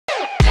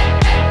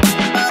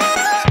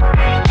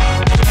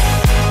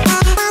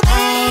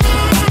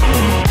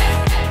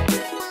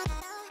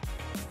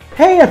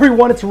Hey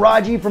everyone, it's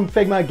Raji from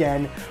Figma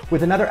again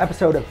with another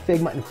episode of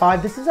Figma in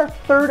 5. This is our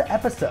third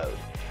episode,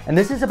 and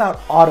this is about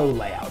auto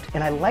layout.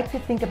 And I like to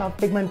think about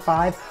Figma in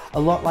 5 a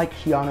lot like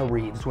Keanu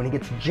Reeves when he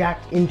gets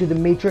jacked into the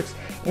Matrix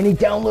and he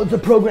downloads a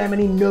program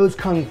and he knows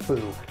Kung Fu.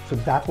 So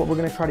that's what we're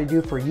gonna try to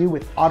do for you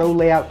with auto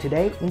layout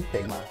today in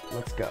Figma.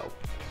 Let's go.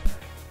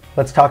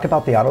 Let's talk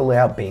about the auto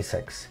layout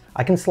basics.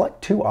 I can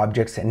select two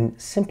objects and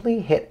simply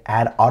hit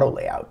Add Auto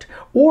Layout,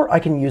 or I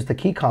can use the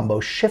key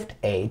combo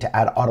Shift-A to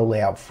add Auto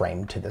Layout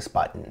Frame to this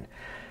button.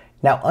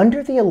 Now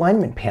under the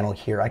alignment panel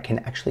here, I can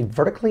actually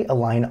vertically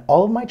align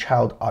all of my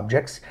child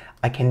objects.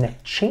 I can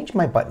change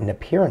my button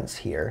appearance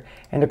here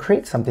and to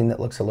create something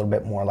that looks a little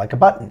bit more like a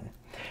button.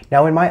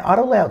 Now in my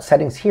auto layout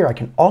settings here, I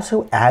can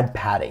also add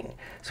padding.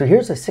 So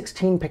here's a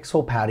 16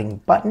 pixel padding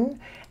button,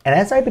 and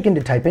as I begin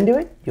to type into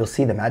it, you'll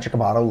see the magic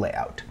of auto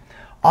layout.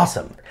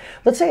 Awesome.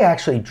 Let's say I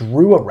actually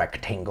drew a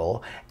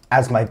rectangle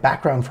as my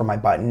background for my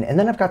button, and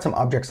then I've got some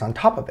objects on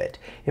top of it.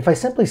 If I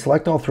simply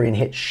select all three and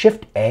hit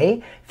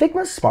Shift-A,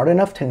 Figma's smart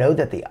enough to know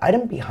that the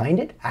item behind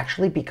it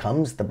actually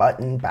becomes the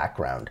button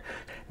background.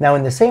 Now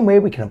in the same way,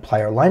 we can apply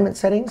our alignment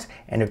settings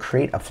and to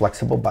create a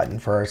flexible button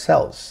for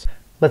ourselves.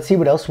 Let's see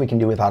what else we can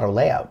do with auto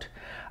layout.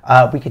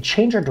 We could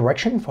change our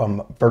direction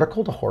from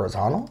vertical to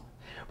horizontal.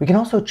 We can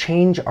also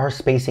change our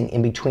spacing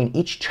in between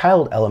each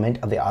child element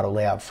of the auto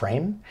layout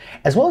frame,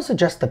 as well as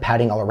adjust the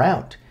padding all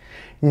around.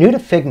 New to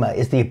Figma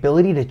is the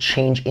ability to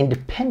change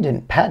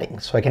independent padding,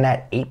 so I can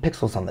add 8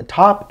 pixels on the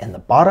top and the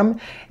bottom,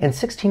 and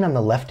 16 on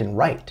the left and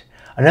right.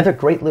 Another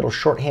great little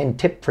shorthand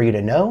tip for you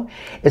to know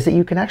is that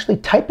you can actually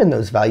type in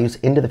those values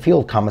into the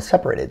field comma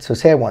separated. So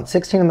say I want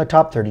 16 on the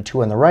top,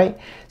 32 on the right,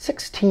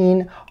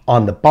 16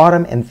 on the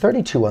bottom, and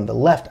 32 on the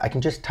left. I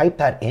can just type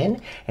that in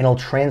and it'll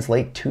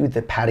translate to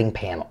the padding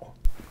panel.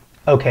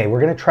 Okay, we're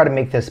gonna try to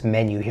make this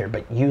menu here,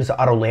 but use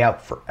auto layout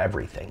for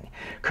everything.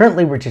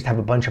 Currently, we just have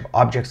a bunch of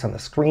objects on the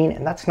screen,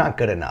 and that's not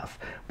good enough.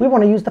 We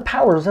wanna use the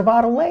powers of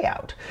auto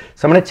layout.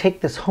 So I'm gonna take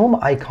this home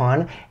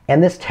icon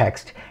and this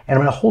text, and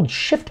I'm gonna hold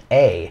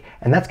Shift-A,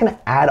 and that's gonna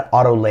add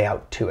auto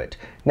layout to it.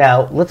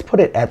 Now, let's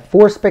put it at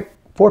 4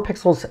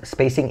 pixels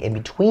spacing in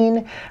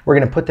between. We're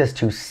gonna put this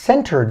to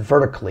centered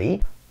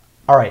vertically.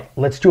 All right,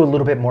 let's do a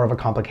little bit more of a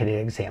complicated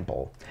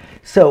example.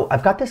 So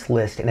I've got this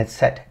list and it's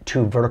set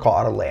to vertical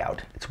auto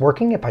layout. It's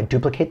working. If I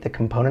duplicate the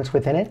components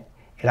within it,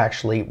 it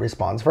actually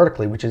responds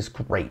vertically, which is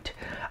great.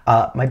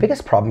 My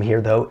biggest problem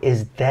here though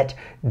is that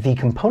the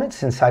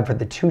components inside for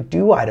the two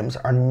do items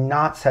are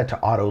not set to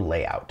auto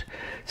layout.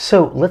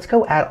 So let's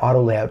go add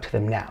auto layout to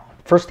them now.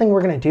 First thing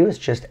we're gonna do is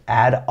just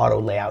add auto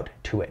layout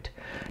to it.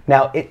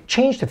 Now it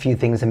changed a few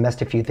things and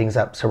messed a few things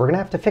up, so we're gonna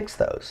have to fix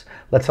those.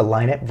 Let's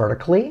align it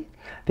vertically.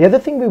 The other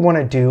thing we want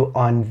to do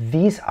on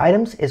these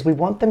items is we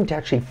want them to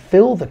actually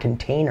fill the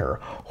container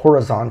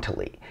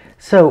horizontally.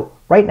 So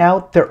right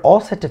now they're all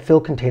set to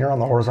fill container on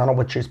the horizontal,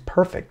 which is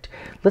perfect.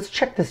 Let's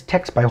check this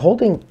text by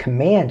holding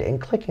Command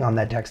and clicking on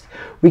that text.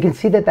 We can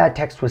see that that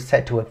text was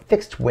set to a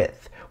fixed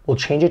width. We'll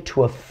change it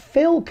to a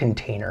fill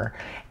container,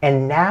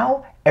 and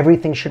now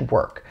everything should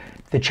work.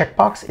 The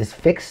checkbox is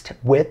fixed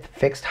width,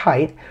 fixed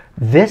height.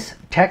 This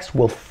text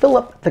will fill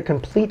up the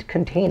complete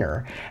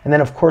container. And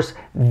then of course,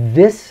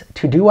 this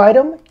to-do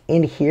item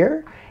in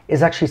here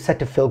is actually set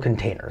to fill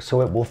container,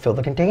 so it will fill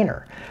the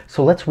container.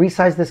 So let's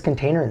resize this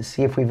container and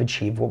see if we've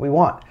achieved what we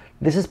want.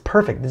 This is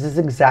perfect. This is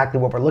exactly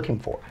what we're looking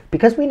for.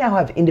 Because we now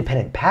have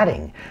independent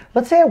padding,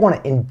 let's say I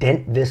want to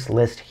indent this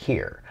list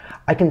here.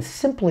 I can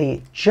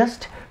simply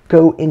just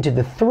go into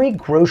the 3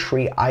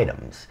 grocery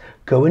items,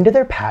 go into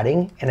their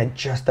padding and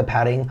adjust the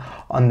padding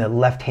on the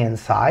left-hand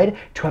side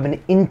to have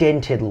an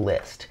indented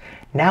list.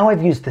 Now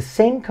I've used the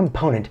same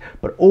component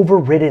but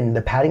overridden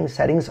the padding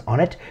settings on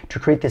it to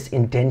create this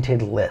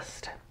indented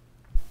list.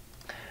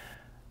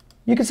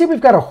 You can see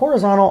we've got a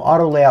horizontal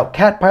auto layout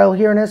cat pile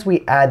here, and as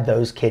we add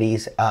those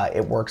kitties,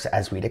 it works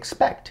as we'd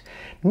expect.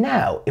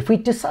 Now, if we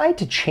decide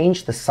to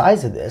change the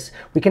size of this,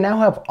 we can now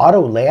have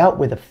auto layout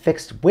with a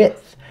fixed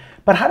width.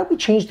 But how do we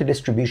change the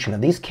distribution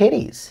of these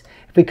kitties?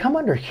 If we come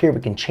under here,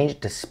 we can change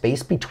it to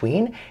space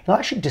between. It'll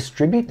actually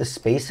distribute the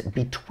space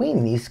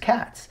between these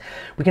cats.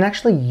 We can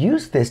actually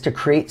use this to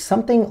create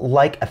something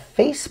like a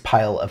face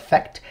pile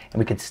effect, and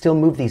we could still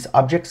move these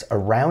objects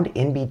around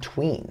in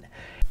between.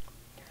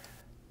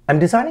 I'm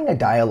designing a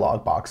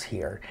dialog box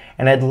here,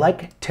 and I'd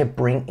like to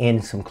bring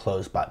in some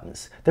close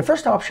buttons. The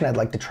first option I'd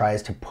like to try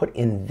is to put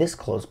in this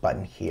close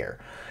button here.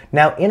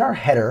 Now in our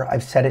header,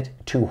 I've set it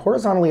to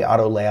horizontally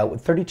auto layout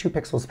with 32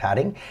 pixels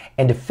padding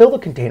and to fill the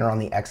container on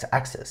the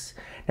x-axis.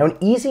 Now an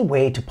easy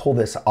way to pull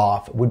this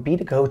off would be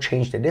to go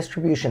change the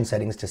distribution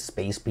settings to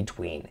space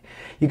between.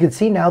 You can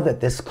see now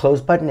that this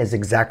close button is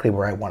exactly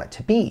where I want it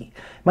to be.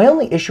 My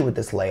only issue with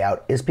this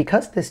layout is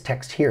because this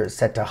text here is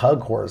set to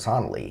hug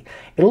horizontally,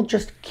 it'll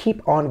just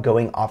keep on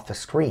going off the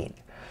screen.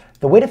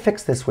 The way to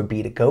fix this would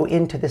be to go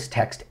into this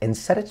text and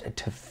set it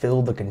to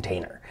fill the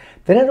container.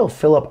 Then it'll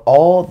fill up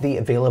all the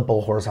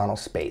available horizontal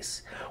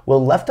space.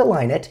 We'll left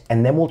align it,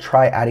 and then we'll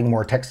try adding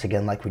more text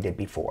again like we did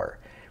before.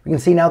 We can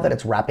see now that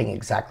it's wrapping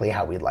exactly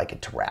how we'd like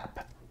it to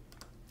wrap.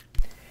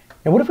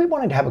 Now, what if we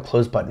wanted to have a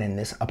close button in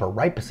this upper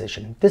right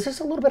position? This is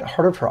a little bit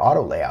harder for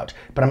auto layout,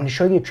 but I'm going to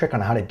show you a trick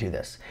on how to do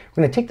this.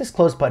 We're going to take this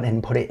close button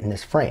and put it in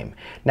this frame.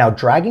 Now,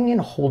 dragging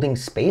and holding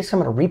space,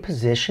 I'm going to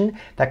reposition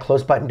that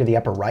close button to the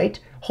upper right.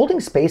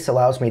 Holding space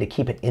allows me to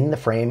keep it in the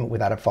frame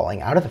without it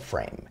falling out of the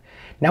frame.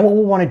 Now, what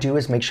we'll want to do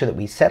is make sure that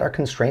we set our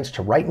constraints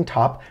to right and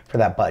top for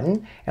that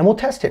button, and we'll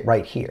test it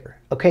right here.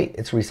 Okay,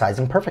 it's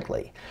resizing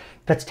perfectly.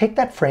 Let's take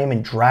that frame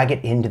and drag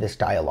it into this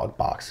dialog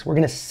box. We're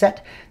going to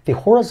set the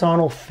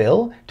horizontal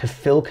fill to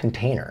fill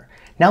container.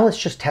 Now let's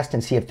just test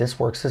and see if this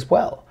works as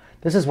well.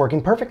 This is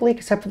working perfectly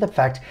except for the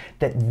fact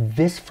that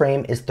this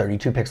frame is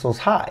 32 pixels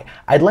high.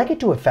 I'd like it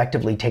to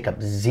effectively take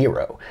up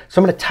 0.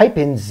 So I'm going to type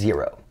in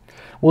 0.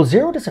 Well,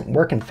 0 doesn't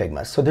work in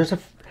Figma, so there's a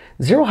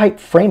zero height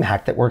frame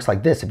hack that works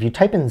like this. If you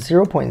type in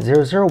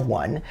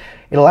 0.001,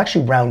 it'll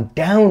actually round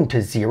down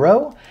to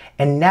 0.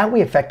 And now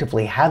we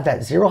effectively have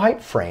that zero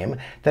height frame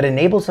that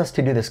enables us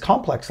to do this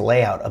complex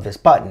layout of this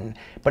button,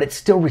 but it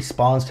still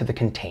responds to the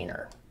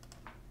container.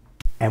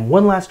 And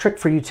one last trick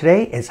for you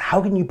today is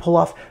how can you pull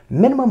off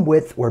minimum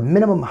width or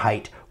minimum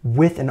height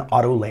with an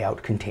auto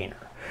layout container?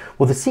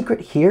 Well, the secret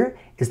here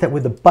is that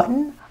with the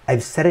button,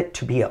 I've set it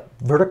to be a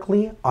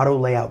vertically auto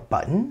layout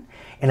button,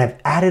 and I've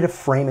added a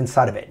frame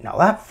inside of it. Now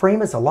that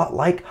frame is a lot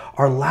like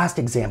our last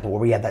example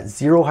where we had that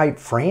zero height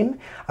frame.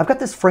 I've got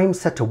this frame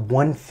set to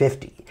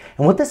 150.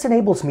 And what this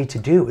enables me to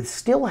do is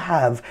still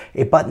have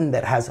a button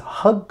that has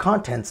hug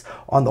contents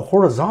on the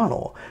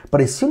horizontal,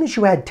 but as soon as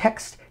you add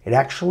text, it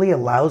actually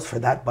allows for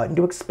that button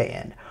to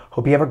expand.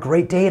 Hope you have a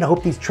great day, and I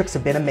hope these tricks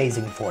have been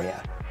amazing for you.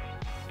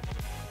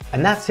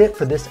 And that's it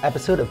for this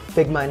episode of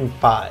Figma in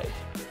 5.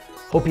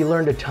 Hope you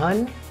learned a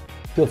ton.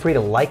 Feel free to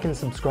like and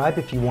subscribe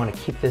if you want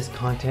to keep this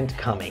content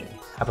coming.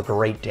 Have a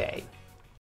great day.